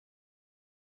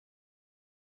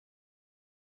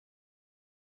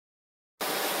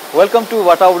Welcome to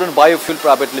Watabaran BioFuel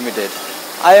Private Limited.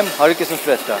 I am Harikishan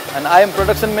Shrestha and I am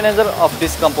production manager of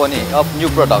this company of new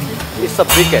product. It's a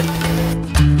briquette.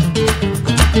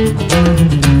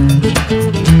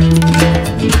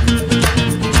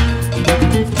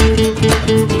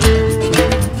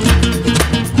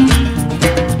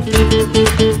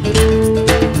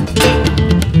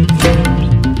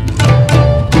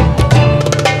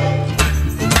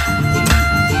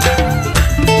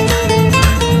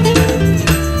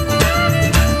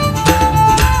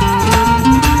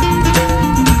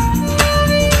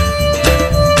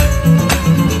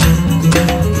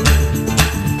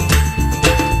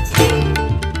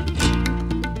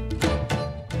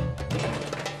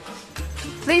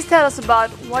 Please tell us about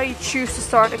why you choose to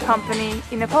start a company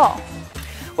in Nepal.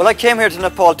 Well, I came here to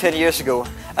Nepal 10 years ago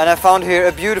and I found here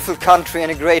a beautiful country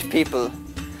and a great people,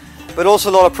 but also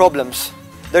a lot of problems.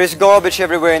 There is garbage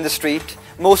everywhere in the street,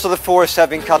 most of the forests have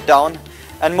been cut down,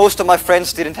 and most of my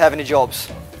friends didn't have any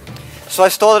jobs. So I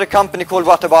started a company called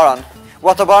Watabaran.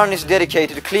 Watabaran is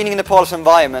dedicated to cleaning Nepal's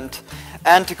environment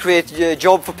and to create a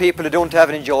job for people who don't have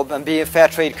any job and be a fair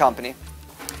trade company.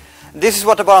 This is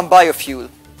Watabaran BioFuel.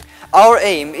 Our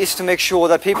aim is to make sure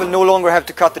that people no longer have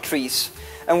to cut the trees,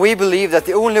 and we believe that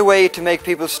the only way to make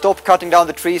people stop cutting down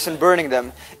the trees and burning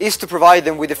them is to provide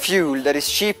them with a fuel that is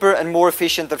cheaper and more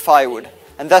efficient than firewood,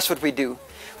 and that's what we do.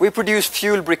 We produce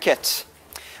fuel briquettes.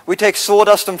 We take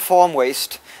sawdust and farm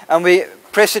waste and we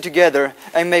press it together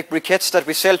and make briquettes that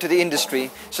we sell to the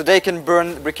industry so they can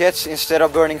burn briquettes instead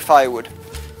of burning firewood.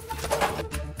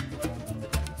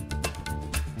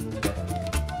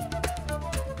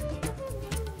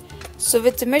 So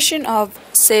with the mission of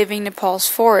saving Nepal's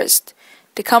forest,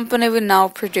 the company will now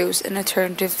produce an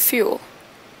alternative fuel.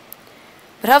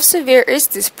 But how severe is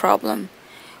this problem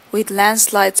with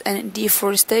landslides and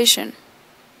deforestation?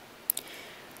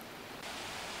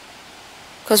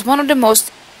 Because one of the most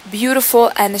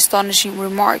beautiful and astonishing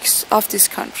remarks of this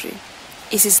country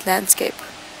is its landscape.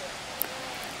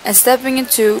 And stepping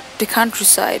into the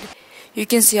countryside, you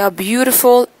can see how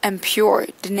beautiful and pure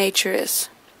the nature is.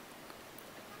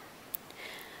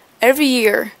 Every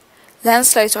year,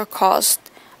 landslides are caused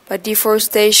by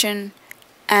deforestation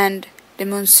and the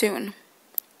monsoon,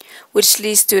 which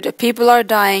leads to the people are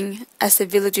dying as the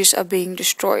villages are being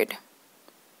destroyed.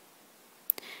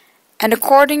 And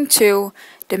according to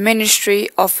the Ministry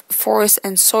of Forest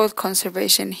and Soil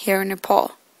Conservation here in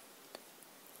Nepal,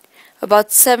 about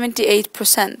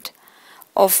 78%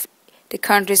 of the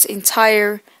country's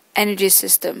entire energy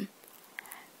system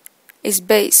is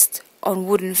based on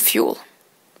wooden fuel.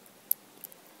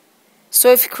 So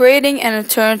if creating an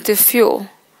alternative fuel,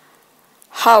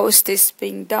 how is this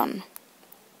being done?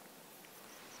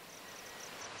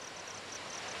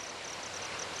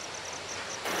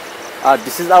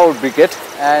 This is our briquette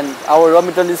and our raw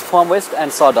material is farm waste and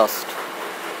sawdust.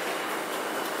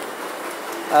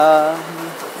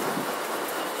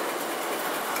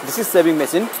 This is saving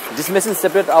machine. This machine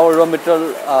separates our raw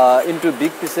material into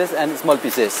big pieces and small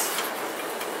pieces.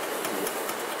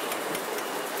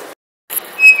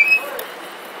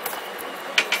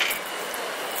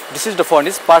 This is the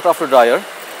furnace, part of the dryer.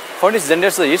 Furnace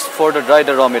generates the heat for the dry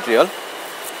the raw material.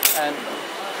 And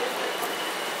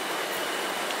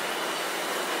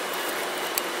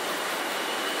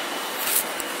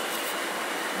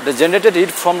the generated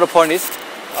heat from the furnace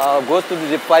goes to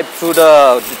the pipe through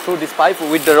this pipe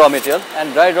with the raw material,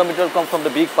 and dry raw material comes from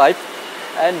the big pipe,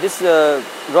 and this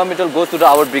raw material goes to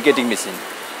our briquetting machine.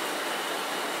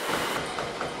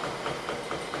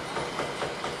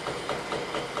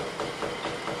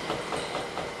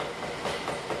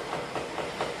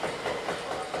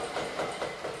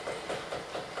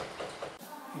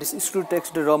 This screw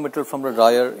takes the raw material from the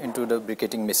dryer into the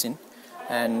briquetting machine,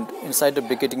 and inside the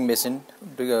briquetting machine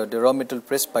the raw material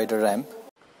pressed by the ramp.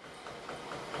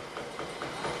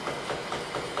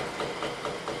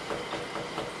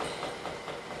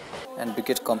 And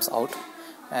briquette comes out,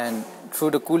 and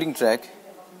through the cooling track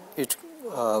it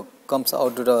comes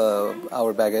out to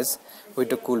our baggage with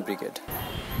the cool briquette.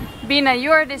 Bina, you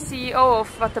are the CEO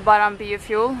of Watabaran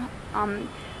BioFuel.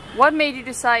 What made you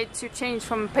decide to change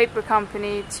from a paper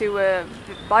company to a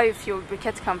biofuel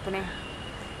briquette company?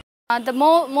 The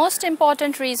most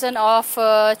important reason of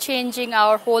changing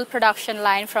our whole production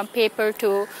line from paper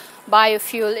to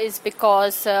biofuel is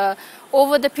because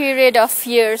over the period of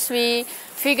years we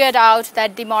figured out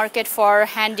that the market for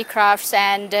handicrafts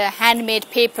and handmade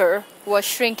paper was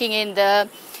shrinking in the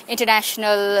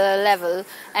international level,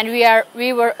 and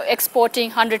we were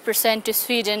exporting 100% to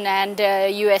Sweden and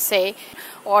USA.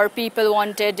 Or people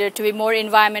wanted to be more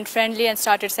environment friendly and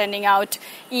started sending out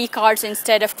e-cards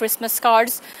instead of Christmas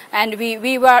cards. And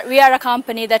we are a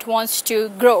company that wants to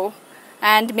grow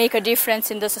and make a difference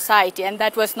in the society, and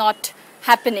that was not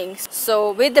happening.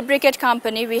 So with the briquette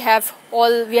company, we have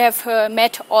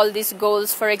met all these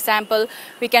goals. For example,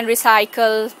 we can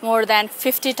recycle more than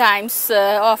 50 times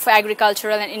of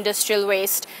agricultural and industrial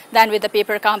waste than with the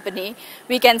paper company.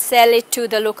 We can sell it to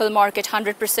the local market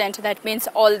 100%. That means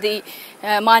all the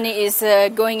money is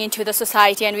going into the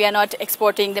society, and we are not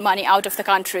exporting the money out of the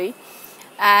country.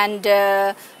 And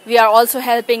we are also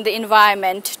helping the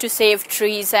environment to save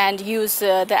trees and use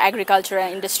the agriculture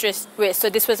and industry waste. So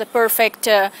this was a perfect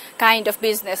kind of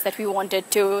business that we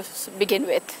wanted to begin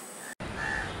with.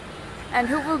 And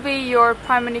who will be your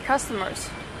primary customers?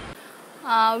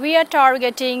 We are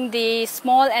targeting the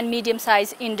small and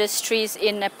medium-sized industries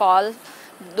in Nepal.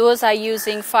 Those are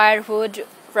using firewood,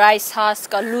 rice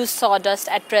husk or loose sawdust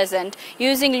at present.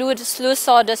 Using loose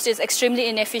sawdust is extremely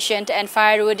inefficient, and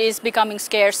firewood is becoming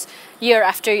scarce year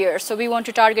after year. So we want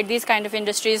to target these kind of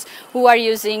industries who are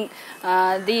using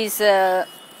these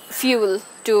fuel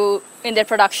in their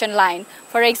production line.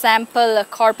 For example,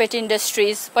 carpet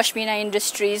industries, pashmina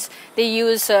industries, they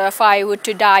use firewood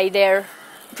to dye their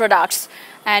products,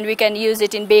 and we can use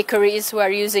it in bakeries who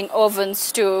are using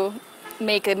ovens to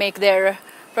make their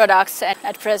products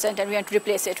at present, and we want to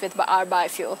replace it with our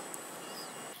biofuel.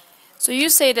 So you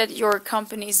say that your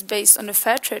company is based on the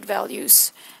fair trade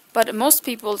values, but most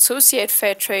people associate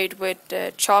fair trade with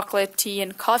chocolate, tea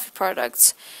and coffee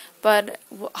products. But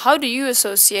how do you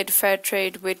associate fair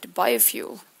trade with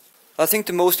biofuel? I think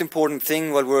the most important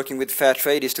thing while working with fair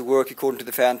trade is to work according to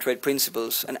the fair trade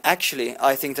principles. And actually,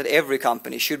 I think that every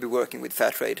company should be working with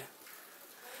fair trade.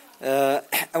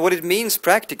 And what it means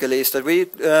practically is that we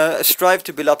strive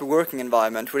to build up a working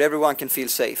environment where everyone can feel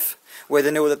safe, where they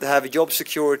know that they have a job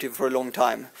security for a long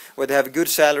time, where they have a good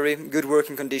salary, good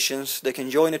working conditions, they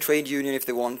can join a trade union if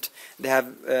they want, they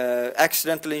have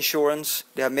accidental insurance,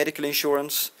 they have medical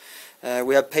insurance,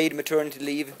 we have paid maternity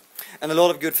leave, and a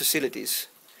lot of good facilities.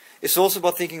 It's also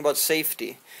about thinking about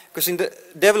safety, because in the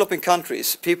developing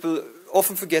countries, people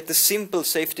often forget the simple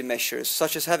safety measures,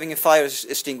 such as having a fire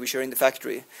extinguisher in the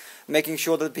factory, making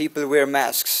sure that people wear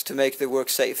masks to make their work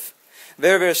safe.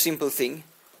 Very, very simple thing.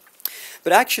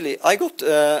 But actually, I got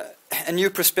a new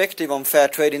perspective on fair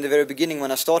trade in the very beginning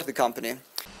when I started the company.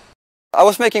 I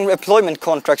was making employment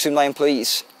contracts with my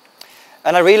employees,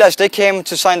 and I realized they came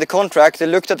to sign the contract, they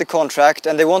looked at the contract,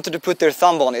 and they wanted to put their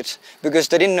thumb on it, because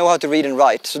they didn't know how to read and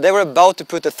write. So they were about to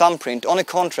put a thumbprint on a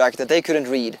contract that they couldn't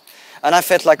read. And I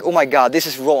felt like, oh my God, this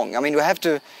is wrong. I mean,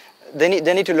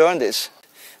 they need to learn this.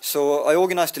 So I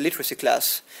organized a literacy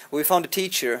class. We found a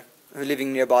teacher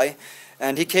living nearby,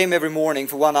 and he came every morning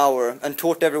for 1 hour and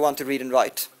taught everyone to read and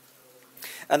write.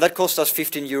 And that cost us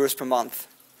 15 euros per month.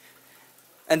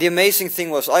 And the amazing thing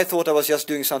was, I thought I was just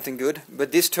doing something good,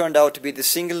 but this turned out to be the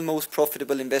single most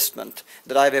profitable investment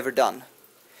that I've ever done.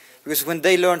 Because when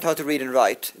they learned how to read and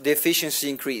write, the efficiency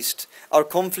increased. Our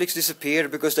conflicts disappeared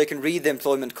because they can read the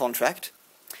employment contract.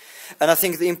 And I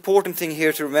think the important thing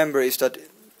here to remember is that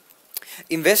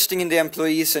investing in the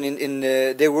employees and in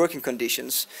their working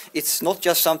conditions, it's not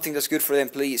just something that's good for the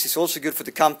employees, it's also good for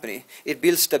the company. It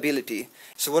builds stability.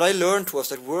 So what I learned was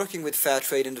that working with fair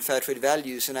trade and the fair trade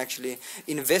values and actually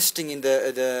investing in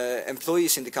the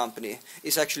employees in the company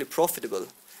is actually profitable.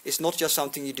 It's not just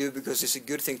something you do because it's a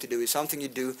good thing to do, it's something you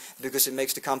do because it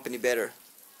makes the company better.